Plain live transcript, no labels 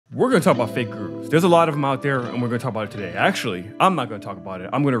We're going to talk about fake gurus. There's a lot of them out there, and we're going to talk about it today. Actually, I'm not going to talk about it.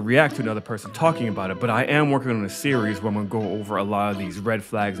 I'm going to react to another person talking about it, but I am working on a series where I'm going to go over a lot of these red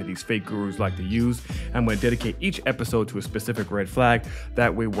flags that these fake gurus like to use. I'm going to dedicate each episode to a specific red flag.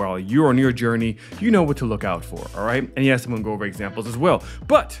 That way, while you're on your journey, you know what to look out for, all right? And yes, I'm going to go over examples as well.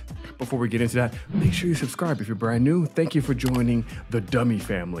 But before we get into that, make sure you subscribe if you're brand new. Thank you for joining the Dummy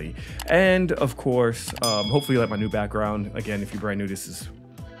family. And of course, hopefully you like my new background. Again, if you're brand new, this is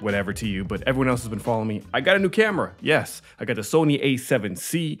whatever to you, but everyone else has been following me. I got a new camera. Yes, I got the Sony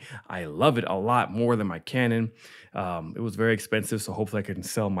A7C. I love it a lot more than my Canon. It was very expensive, so hopefully I can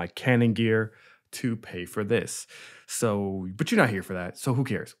sell my Canon gear to pay for this. So, but you're not here for that, so who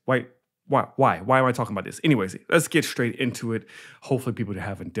cares? Why am I talking about this? Anyways, let's get straight into it. Hopefully people that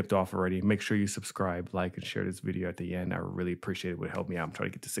haven't dipped off already, make sure you subscribe, like, and share this video at the end. I really appreciate it. It would help me out. I'm trying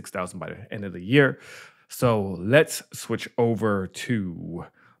to get to 6,000 by the end of the year. So let's switch over to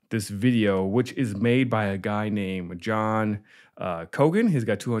this video, which is made by a guy named John Kogan. He's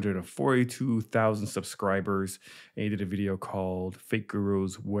got 242,000 subscribers, and he did a video called Fake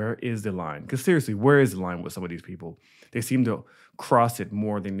Gurus, Where is the Line? Because seriously, where is the line with some of these people? They seem to cross it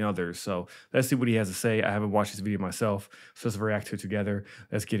more than others. So let's see what he has to say. I haven't watched this video myself, so let's react to it together.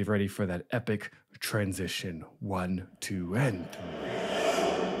 Let's get ready for that epic transition. 1, 2, and 3.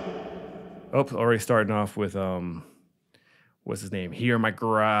 Oh, already starting off with what's his name? Here in my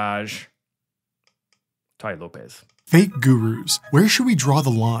garage. Tai Lopez. Fake gurus. Where should we draw the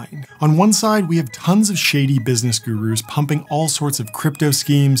line? On one side, we have tons of shady business gurus pumping all sorts of crypto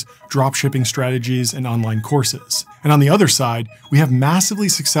schemes, dropshipping strategies, and online courses. And on the other side, we have massively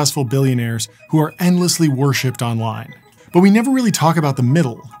successful billionaires who are endlessly worshipped online. But we never really talk about the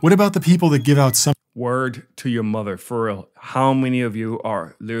middle. What about the people that give out some word to your mother, for real? How many of you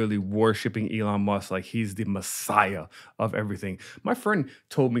are literally worshiping Elon Musk like he's the messiah of everything? My friend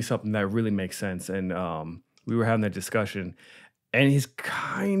told me something that really makes sense, and we were having that discussion, and he's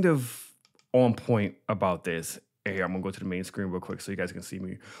kind of on point about this. Hey, I'm gonna go to the main screen real quick so you guys can see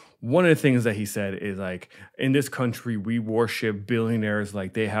me. One of the things that he said is, like, in this country, we worship billionaires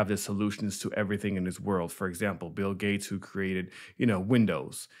like they have the solutions to everything in this world. For example, Bill Gates, who created,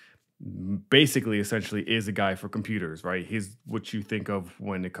 Windows, basically essentially is a guy for computers, right? He's what you think of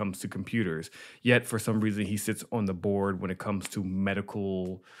when it comes to computers. Yet for some reason he sits on the board when it comes to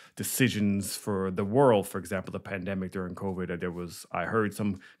medical decisions for the world. For example, the pandemic during COVID, I heard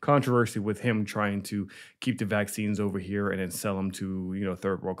some controversy with him trying to keep the vaccines over here and then sell them to,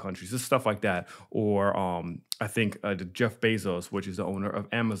 third world countries, just stuff like that. Or I think the Jeff Bezos, which is the owner of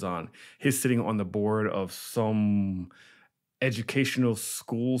Amazon, he's sitting on the board of some educational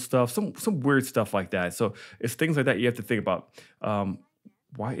school stuff, some weird stuff like that. So it's things like that you have to think about.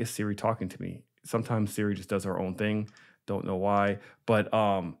 Why is Siri talking to me? Sometimes Siri just does her own thing. Don't know why. But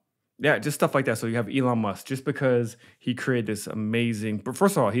yeah, just stuff like that. So you have Elon Musk, just because he created this amazing, but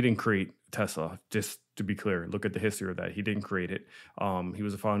first of all, he didn't create Tesla, just to be clear. Look at the history of that. He didn't create it. He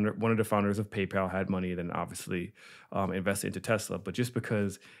was one of the founders of PayPal, had money, then obviously invested into Tesla. But just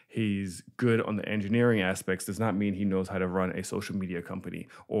because he's good on the engineering aspects does not mean he knows how to run a social media company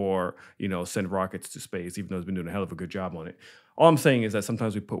or, send rockets to space, even though he's been doing a hell of a good job on it. All I'm saying is that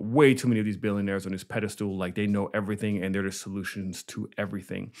sometimes we put way too many of these billionaires on this pedestal, like they know everything and they're the solutions to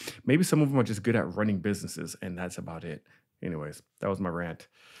everything. Maybe some of them are just good at running businesses, and that's about it. Anyways, that was my rant.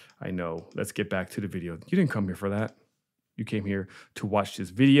 I know. Let's get back to the video. You didn't come here for that. You came here to watch this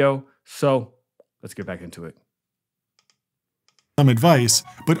video. So let's get back into it. some advice,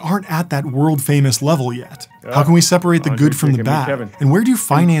 but aren't at that world-famous level yet. How can we separate the good from the bad? And where do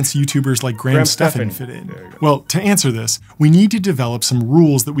finance YouTubers like Graham Stephan fit in? Well, to answer this, we need to develop some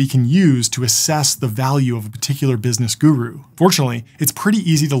rules that we can use to assess the value of a particular business guru. Fortunately, it's pretty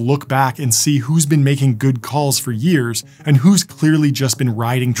easy to look back and see who's been making good calls for years and who's clearly just been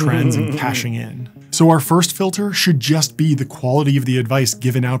riding trends and cashing in. So our first filter should just be the quality of the advice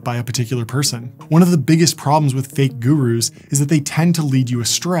given out by a particular person. One of the biggest problems with fake gurus is that they tend to lead you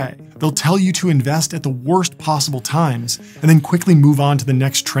astray. They'll tell you to invest at the worst possible times and then quickly move on to the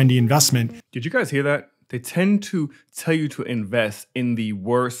next trendy investment. Did you guys hear that? They tend to tell you to invest in the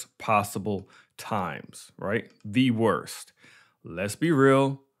worst possible times, right? The worst. Let's be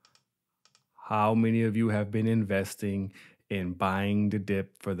real. How many of you have been investing in buying the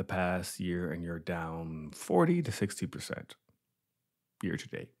dip for the past year and you're down 40 to 60% year to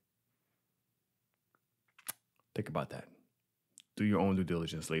date? Think about that. Do your own due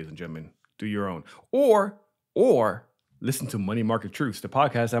diligence, ladies and gentlemen. Do your own. Or listen to Money Market Truths, the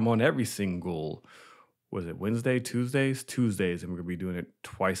podcast I'm on every single, was it Wednesday, Tuesdays? Tuesdays, and we're going to be doing it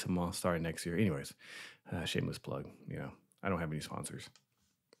twice a month starting next year. Anyways, shameless plug. You know, I don't have any sponsors.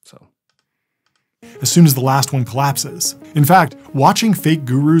 So as soon as the last one collapses. In fact, watching fake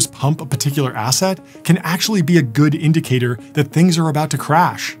gurus pump a particular asset can actually be a good indicator that things are about to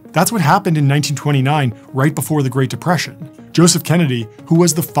crash. That's what happened in 1929, right before the Great Depression. Joseph Kennedy, who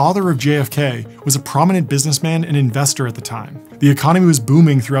was the father of JFK, was a prominent businessman and investor at the time. The economy was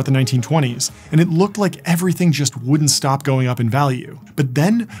booming throughout the 1920s, and it looked like everything just wouldn't stop going up in value. But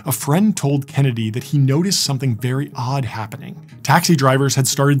then, a friend told Kennedy that he noticed something very odd happening. Taxi drivers had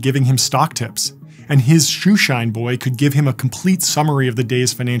started giving him stock tips, and his shoeshine boy could give him a complete summary of the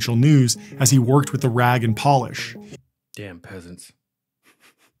day's financial news as he worked with the rag and polish. Damn peasants.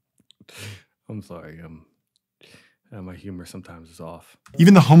 I'm sorry, my humor sometimes is off.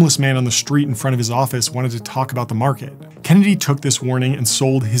 Even the homeless man on the street in front of his office wanted to talk about the market. Kennedy took this warning and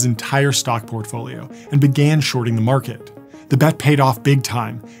sold his entire stock portfolio and began shorting the market. The bet paid off big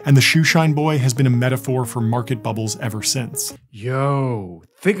time, and the shoeshine boy has been a metaphor for market bubbles ever since. Yo,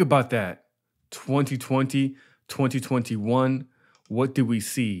 think about that. 2020, 2021, what did we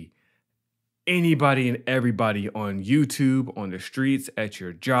see? Anybody and everybody on YouTube, on the streets, at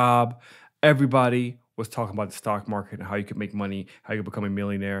your job, everybody was talking about the stock market and how you could make money, how you could become a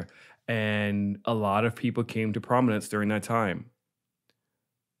millionaire. And a lot of people came to prominence during that time.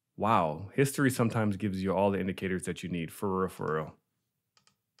 Wow, history sometimes gives you all the indicators that you need, for real, for real.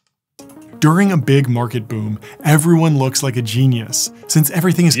 During a big market boom, everyone looks like a genius, since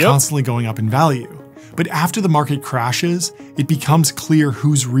everything is constantly going up in value. But after the market crashes, it becomes clear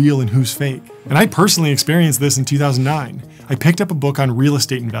who's real and who's fake. And I personally experienced this in 2009. I picked up a book on real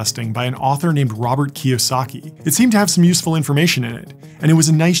estate investing by an author named Robert Kiyosaki. It seemed to have some useful information in it, and it was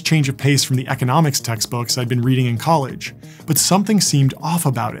a nice change of pace from the economics textbooks I'd been reading in college. But something seemed off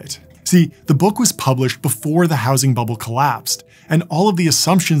about it. See, the book was published before the housing bubble collapsed, and all of the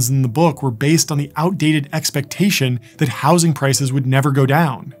assumptions in the book were based on the outdated expectation that housing prices would never go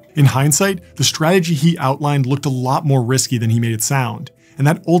down. In hindsight, the strategy he outlined looked a lot more risky than he made it sound, and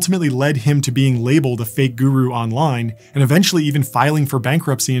that ultimately led him to being labeled a fake guru online, and eventually even filing for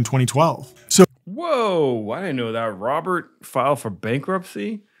bankruptcy in 2012. So, whoa, I didn't know that. Robert filed for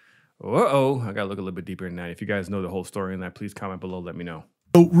bankruptcy? Uh-oh, I gotta look a little bit deeper in that. If you guys know the whole story in that, please comment below, let me know.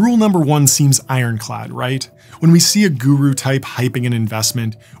 So rule number one seems ironclad, right? When we see a guru type hyping an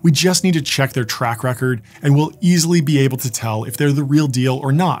investment, we just need to check their track record and we'll easily be able to tell if they're the real deal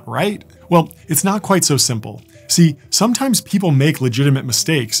or not, right? Well, it's not quite so simple. See, sometimes people make legitimate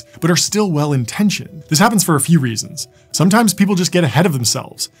mistakes, but are still well-intentioned. This happens for a few reasons. Sometimes people just get ahead of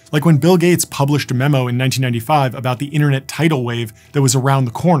themselves, like when Bill Gates published a memo in 1995 about the internet tidal wave that was around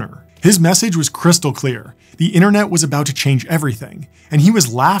the corner. His message was crystal clear. The internet was about to change everything, and he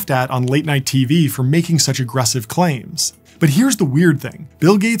was laughed at on late-night TV for making such aggressive claims. But here's the weird thing.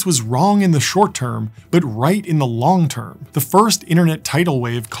 Bill Gates was wrong in the short term, but right in the long term. The first internet tidal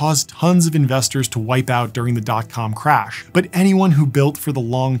wave caused tons of investors to wipe out during the dot-com crash, but anyone who built for the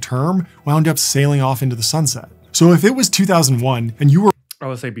long term wound up sailing off into the sunset. So if it was 2001 and you were I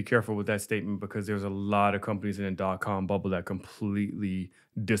would say be careful with that statement because there's a lot of companies in the dot-com bubble that completely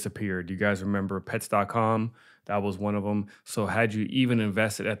disappeared. You guys remember Pets.com? That was one of them. So had you even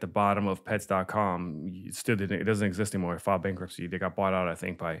invested at the bottom of Pets.com, it still didn't. It doesn't exist anymore. It filed bankruptcy. They got bought out, I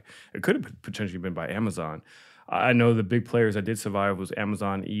think, by. It could have potentially been by Amazon. I know the big players that did survive was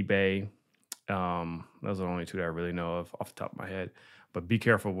Amazon, eBay. Those are the only two that I really know of off the top of my head. But be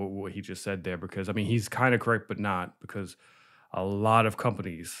careful with what he just said there because I mean he's kind of correct, but not because a lot of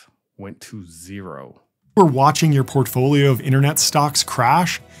companies went to zero. If you were watching your portfolio of internet stocks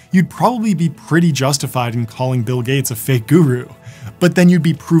crash, you'd probably be pretty justified in calling Bill Gates a fake guru, but then you'd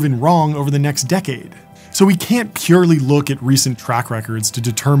be proven wrong over the next decade. So we can't purely look at recent track records to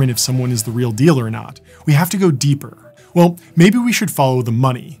determine if someone is the real deal or not. We have to go deeper. Well, maybe we should follow the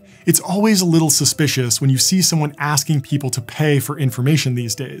money. It's always a little suspicious when you see someone asking people to pay for information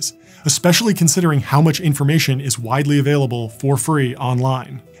these days, especially considering how much information is widely available for free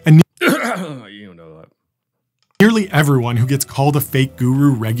online. And you don't know that. Nearly everyone who gets called a fake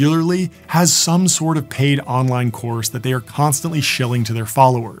guru regularly has some sort of paid online course that they are constantly shilling to their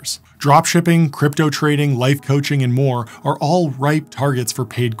followers. Dropshipping, crypto trading, life coaching, and more are all ripe targets for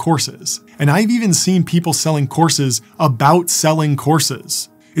paid courses. And I've even seen people selling courses about selling courses.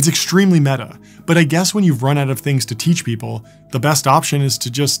 It's extremely meta, but I guess when you've run out of things to teach people, the best option is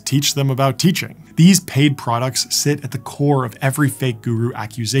to just teach them about teaching. These paid products sit at the core of every fake guru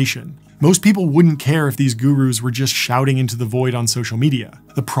accusation. Most people wouldn't care if these gurus were just shouting into the void on social media.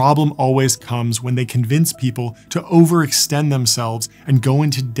 The problem always comes when they convince people to overextend themselves and go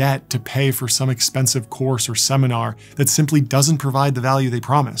into debt to pay for some expensive course or seminar that simply doesn't provide the value they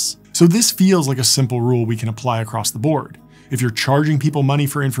promise. So this feels like a simple rule we can apply across the board. If you're charging people money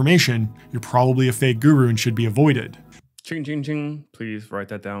for information, you're probably a fake guru and should be avoided. Ching, ching, ching. Please write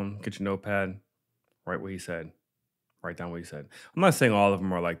that down. Get your notepad. Write what he said. Write down what he said. I'm not saying all of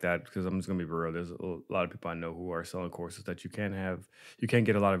them are like that because I'm just going to be real. There's a lot of people I know who are selling courses that you can't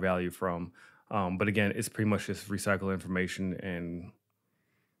get a lot of value from. But again, it's pretty much just recycle information and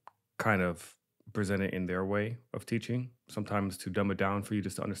kind of present it in their way of teaching, sometimes to dumb it down for you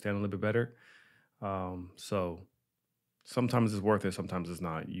just to understand a little bit better. So sometimes it's worth it, sometimes it's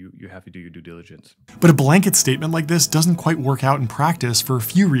not. You have to do your due diligence. But a blanket statement like this doesn't quite work out in practice for a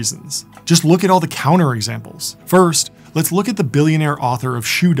few reasons. Just look at all the counterexamples. First, let's look at the billionaire author of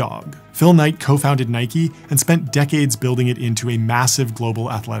Shoe Dog. Phil Knight co-founded Nike and spent decades building it into a massive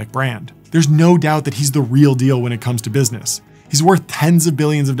global athletic brand. There's no doubt that he's the real deal when it comes to business. He's worth tens of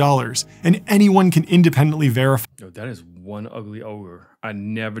billions of dollars, and anyone can independently verify. Yo, that is one ugly ogre. I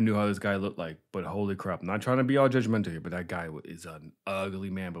never knew how this guy looked like, but holy crap. I'm not trying to be all judgmental here, but that guy is an ugly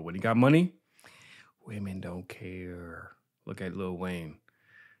man. But when he got money, women don't care. Look at Lil Wayne.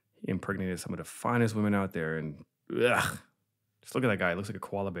 He impregnated some of the finest women out there, and ugh. Just look at that guy. He looks like a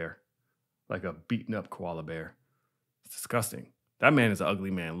koala bear, like a beaten up koala bear. It's disgusting. That man is an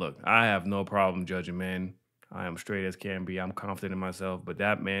ugly man. Look, I have no problem judging men. I am straight as can be. I'm confident in myself, but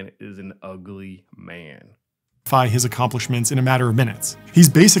that man is an ugly man. His accomplishments in a matter of minutes. He's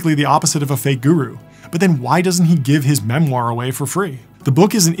basically the opposite of a fake guru. But then why doesn't he give his memoir away for free? The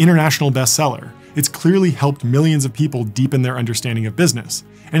book is an international bestseller. It's clearly helped millions of people deepen their understanding of business,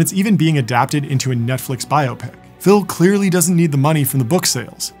 and it's even being adapted into a Netflix biopic. Phil clearly doesn't need the money from the book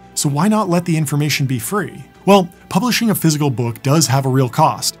sales, so why not let the information be free? Well, publishing a physical book does have a real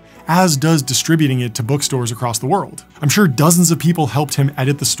cost, as does distributing it to bookstores across the world. I'm sure dozens of people helped him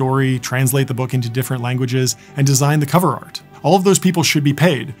edit the story, translate the book into different languages, and design the cover art. All of those people should be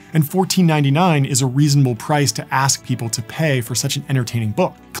paid, and $14.99 is a reasonable price to ask people to pay for such an entertaining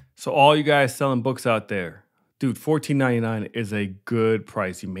book. So all you guys selling books out there, dude, $14.99 is a good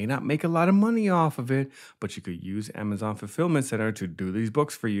price. You may not make a lot of money off of it, but you could use Amazon Fulfillment Center to do these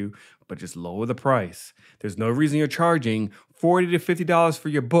books for you, but just lower the price. There's no reason you're charging $40 to $50 for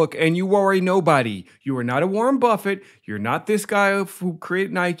your book, and you are a nobody. You are not a Warren Buffett. You're not this guy who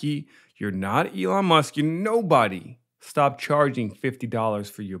created Nike. You're not Elon Musk. You're nobody. Stop charging $50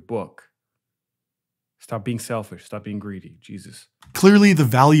 for your book. Stop being selfish. Stop being greedy. Jesus. Clearly, the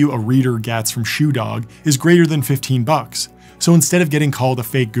value a reader gets from Shoe Dog is greater than $15. So instead of getting called a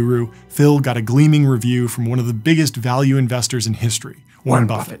fake guru, Phil got a gleaming review from one of the biggest value investors in history, Warren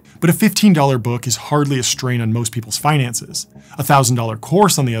Buffett. But a $15 book is hardly a strain on most people's finances. A $1,000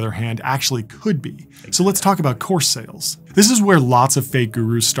 course, on the other hand, actually could be. So let's talk about course sales. This is where lots of fake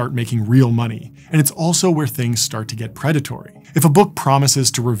gurus start making real money, and it's also where things start to get predatory. If a book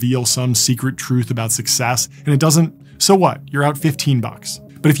promises to reveal some secret truth about success and it doesn't, so what? You're out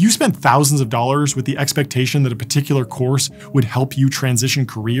 $15. But if you spent thousands of dollars with the expectation that a particular course would help you transition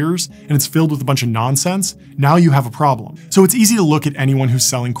careers, and it's filled with a bunch of nonsense, now you have a problem. So it's easy to look at anyone who's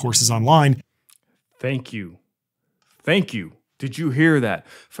selling courses online. Thank you. Thank you. Did you hear that?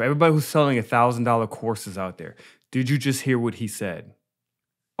 For everybody who's selling $1,000 courses out there, did you just hear what he said?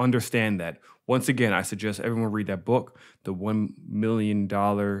 Understand that. Once again, I suggest everyone read that book, The $1 Million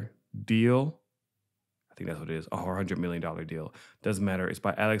Deal. I think that's what it is, or $100 million deal. Doesn't matter. It's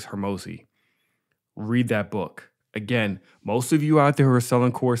by Alex Hermosi. Read that book. Again, most of you out there who are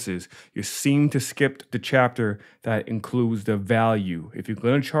selling courses, you seem to skip the chapter that includes the value. If you're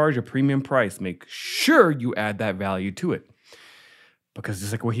going to charge a premium price, make sure you add that value to it. Because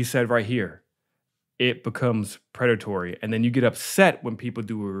just like what he said right here, it becomes predatory. And then you get upset when people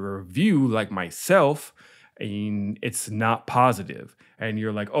do a review like myself, and it's not positive. And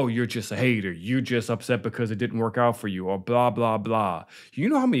you're like, oh, you're just a hater. You're just upset because it didn't work out for you, or blah, blah, blah. You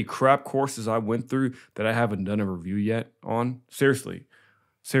know how many crap courses I went through that I haven't done a review yet on? Seriously.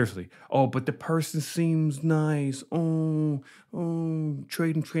 Seriously. Oh, but the person seems nice. Oh,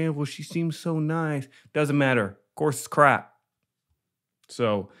 Trade and Travel, she seems so nice. Doesn't matter. Course is crap.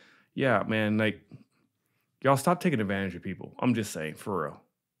 So, yeah, man, like, y'all stop taking advantage of people. I'm just saying, for real.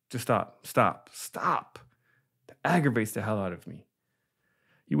 Just stop. That aggravates the hell out of me.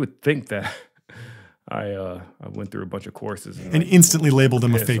 You would think that I went through a bunch of courses and instantly labeled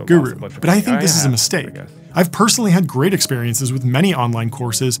him a fake guru. But I think this is a mistake. I've personally had great experiences with many online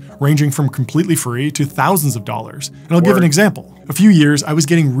courses ranging from completely free to thousands of dollars. And I'll give an example. A few years, I was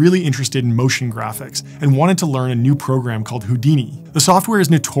getting really interested in motion graphics and wanted to learn a new program called Houdini. The software is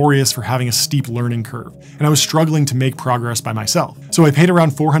notorious for having a steep learning curve, and I was struggling to make progress by myself. So I paid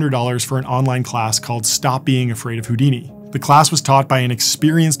around $400 for an online class called Stop Being Afraid of Houdini. The class was taught by an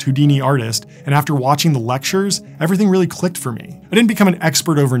experienced Houdini artist, and after watching the lectures, everything really clicked for me. I didn't become an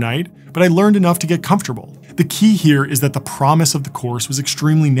expert overnight, but I learned enough to get comfortable. The key here is that the promise of the course was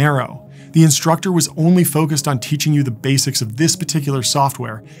extremely narrow. The instructor was only focused on teaching you the basics of this particular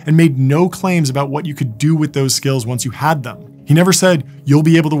software and made no claims about what you could do with those skills once you had them. He never said, "You'll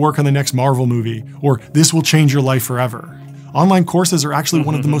be able to work on the next Marvel movie," or "This will change your life forever." Online courses are actually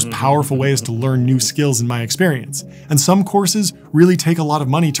one of the most powerful ways to learn new skills in my experience, and some courses really take a lot of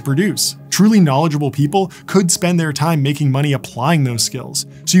money to produce. Truly knowledgeable people could spend their time making money applying those skills,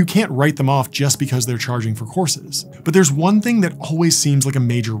 so you can't write them off just because they're charging for courses. But there's one thing that always seems like a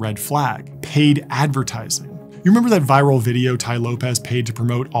major red flag: paid advertising. You remember that viral video Tai Lopez paid to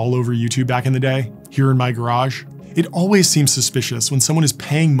promote all over YouTube back in the day? Here in my garage? It always seems suspicious when someone is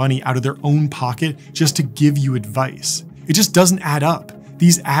paying money out of their own pocket just to give you advice. It just doesn't add up.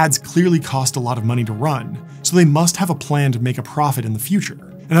 These ads clearly cost a lot of money to run, so they must have a plan to make a profit in the future.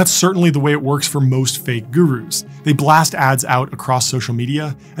 And that's certainly the way it works for most fake gurus. They blast ads out across social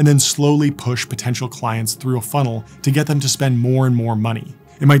media and then slowly push potential clients through a funnel to get them to spend more and more money.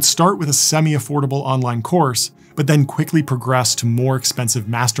 It might start with a semi-affordable online course, but then quickly progress to more expensive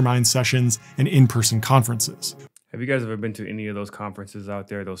mastermind sessions and in-person conferences. Have you guys ever been to any of those conferences out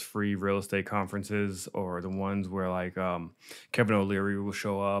there, those free real estate conferences, or the ones where like Kevin O'Leary will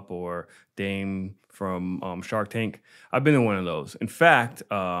show up, or Dame from Shark Tank? I've been to one of those. In fact,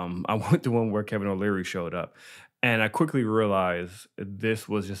 I went to one where Kevin O'Leary showed up, and I quickly realized this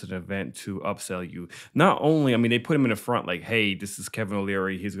was just an event to upsell you. Not only, I mean, they put him in the front like, hey, this is Kevin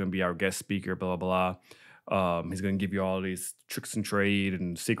O'Leary. He's going to be our guest speaker, blah, blah, blah. He's going to give you all these tricks and trade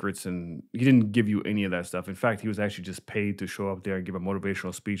and secrets, and he didn't give you any of that stuff. In fact, he was actually just paid to show up there and give a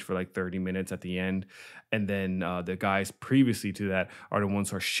motivational speech for like 30 minutes at the end. And then the guys previously to that are the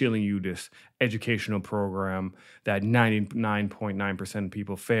ones who are shilling you this educational program that 99.9% of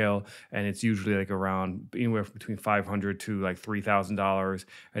people fail. And it's usually like around anywhere between $500 to like $3,000.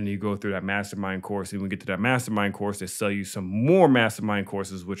 And you go through that mastermind course. And when we get to that mastermind course, they sell you some more mastermind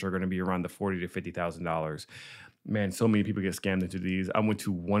courses, which are going to be around the $40,000 to $50,000. Man, so many people get scammed into these. I went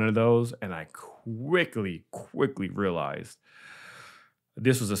to one of those and I quickly realized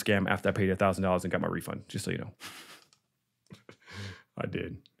this was a scam after I paid $1,000 and got my refund, just so you know. I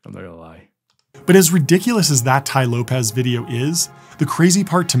did. I'm not gonna lie. But as ridiculous as that Tai Lopez video is, the crazy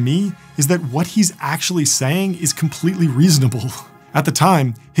part to me is that what he's actually saying is completely reasonable. At the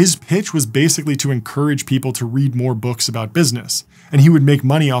time, his pitch was basically to encourage people to read more books about business, and he would make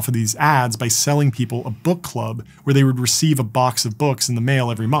money off of these ads by selling people a book club where they would receive a box of books in the mail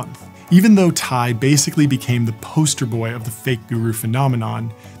every month. Even though Tai basically became the poster boy of the fake guru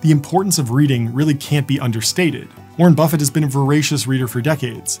phenomenon, the importance of reading really can't be understated. Warren Buffett has been a voracious reader for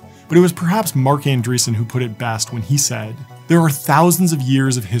decades, but it was perhaps Mark Andreessen who put it best when he said, "There are thousands of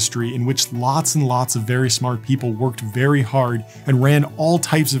years of history in which lots and lots of very smart people worked very hard and ran all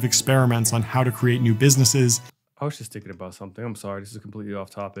types of experiments on how to create new businesses." I was just thinking about something. I'm sorry, this is completely off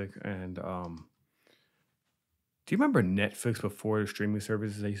topic. And do you remember Netflix before the streaming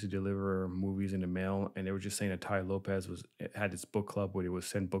services? They used to deliver movies in the mail, and they were just saying that Tai Lopez had this book club where they would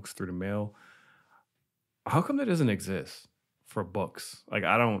send books through the mail. How come that doesn't exist for books? Like,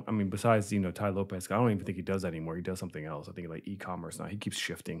 I mean, besides, Tai Lopez, I don't even think he does that anymore. He does something else. I think like e-commerce now. He keeps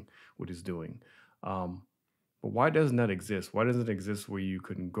shifting what he's doing. But why doesn't that exist? Why doesn't it exist where you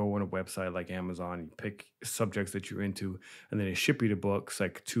can go on a website like Amazon, and pick subjects that you're into, and then they ship you the books,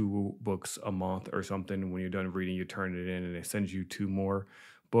 like 2 books a month or something. And when you're done reading, you turn it in and they send you 2 more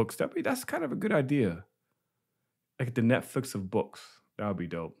books. That's kind of a good idea. Like the Netflix of books. That would be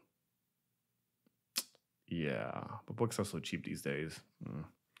dope. Yeah, but books are so cheap these days.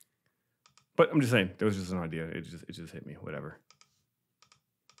 But I'm just saying, there was just an idea. It just hit me, whatever.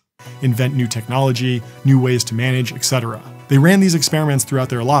 Invent new technology, new ways to manage, etc. They ran these experiments throughout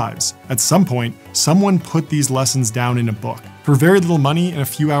their lives. At some point, someone put these lessons down in a book. For very little money and a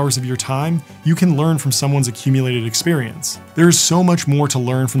few hours of your time, you can learn from someone's accumulated experience. There is so much more to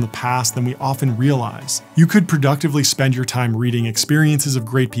learn from the past than we often realize. You could productively spend your time reading experiences of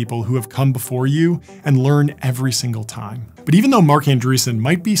great people who have come before you and learn every single time. But even though Mark Andreessen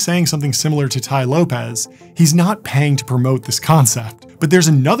might be saying something similar to Tai Lopez, he's not paying to promote this concept. But there's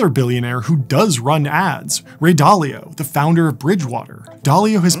another billionaire who does run ads, Ray Dalio, the founder of Bridgewater.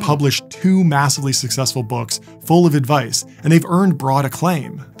 Dalio has published 2 massively successful books full of advice, and they've earned broad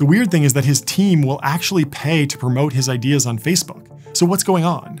acclaim. The weird thing is that his team will actually pay to promote his ideas on Facebook. So what's going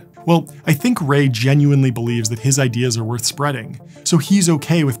on? Well, I think Ray genuinely believes that his ideas are worth spreading, so he's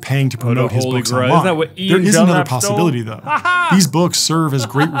okay with paying to promote his books online. There is another possibility, though. These books serve as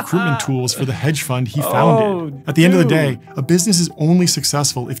great recruitment tools for the hedge fund he founded. At the end of the day, a business is only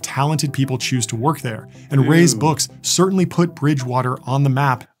successful if talented people choose to work there, and Ray's books certainly put Bridgewater on the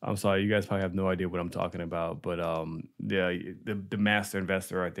map. I'm sorry, you guys probably have no idea what I'm talking about, but yeah, the master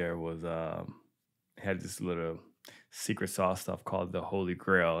investor right there was had this little secret sauce stuff called the Holy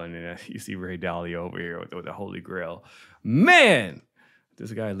Grail, and then you see Ray Dalio over here with the Holy Grail. Man,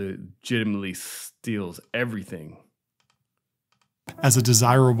 this guy legitimately steals everything. As a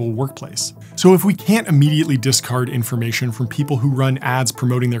desirable workplace. So if we can't immediately discard information from people who run ads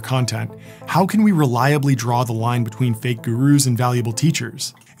promoting their content, how can we reliably draw the line between fake gurus and valuable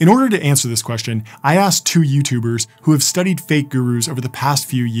teachers? In order to answer this question, I asked two YouTubers who have studied fake gurus over the past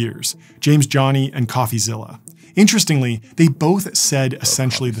few years, James Johnny and CoffeeZilla. Interestingly, they both said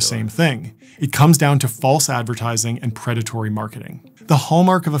essentially the same thing. It comes down to false advertising and predatory marketing. The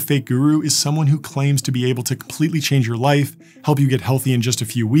hallmark of a fake guru is someone who claims to be able to completely change your life, help you get healthy in just a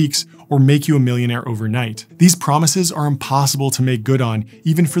few weeks, or make you a millionaire overnight. These promises are impossible to make good on,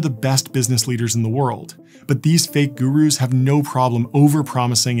 even for the best business leaders in the world. But these fake gurus have no problem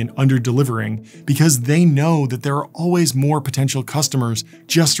over-promising and under-delivering because they know that there are always more potential customers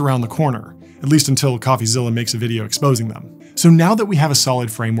just around the corner, at least until CoffeeZilla makes a video exposing them. So now that we have a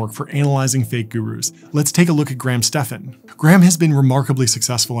solid framework for analyzing fake gurus, let's take a look at Graham Stephan. Graham has been remarkably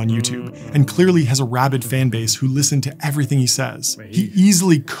successful on YouTube and clearly has a rabid fan base who listen to everything he says. He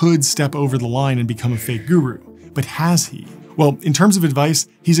easily could step over the line and become a fake guru, but has he? Well, in terms of advice,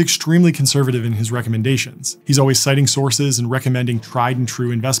 he's extremely conservative in his recommendations. He's always citing sources and recommending tried and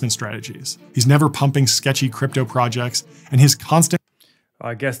true investment strategies. He's never pumping sketchy crypto projects, and his constant...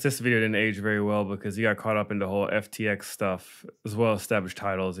 I guess this video didn't age very well because he got caught up in the whole FTX stuff, as well as established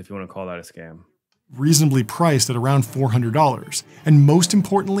titles, if you want to call that a scam. Reasonably priced at around $400. And most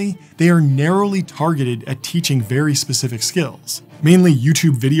importantly, they are narrowly targeted at teaching very specific skills, mainly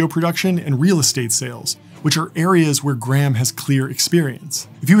YouTube video production and real estate sales, which are areas where Graham has clear experience.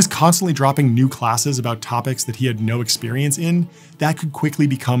 If he was constantly dropping new classes about topics that he had no experience in, that could quickly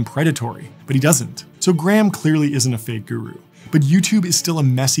become predatory, but he doesn't. So Graham clearly isn't a fake guru. But YouTube is still a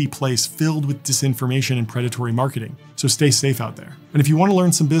messy place filled with disinformation and predatory marketing, so stay safe out there. And if you want to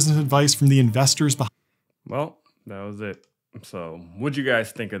learn some business advice from the investors behind... Well, that was it. So what'd you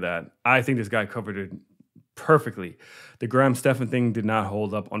guys think of that? I think this guy covered it perfectly. The Graham Stephan thing did not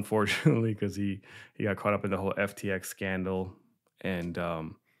hold up, unfortunately, because he got caught up in the whole FTX scandal. And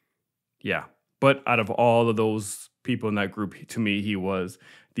yeah, but out of all of those people in that group, to me, he was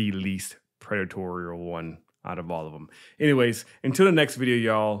the least predatory one out of all of them. Anyways, until the next video,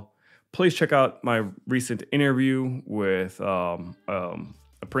 y'all, please check out my recent interview with a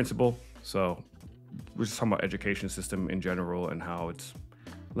principal. So we're just talking about education system in general and how it's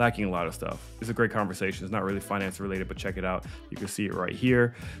lacking a lot of stuff. It's a great conversation. It's not really finance related, but check it out. You can see it right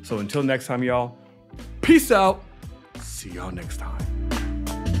here. So until next time, y'all, peace out. See y'all next time.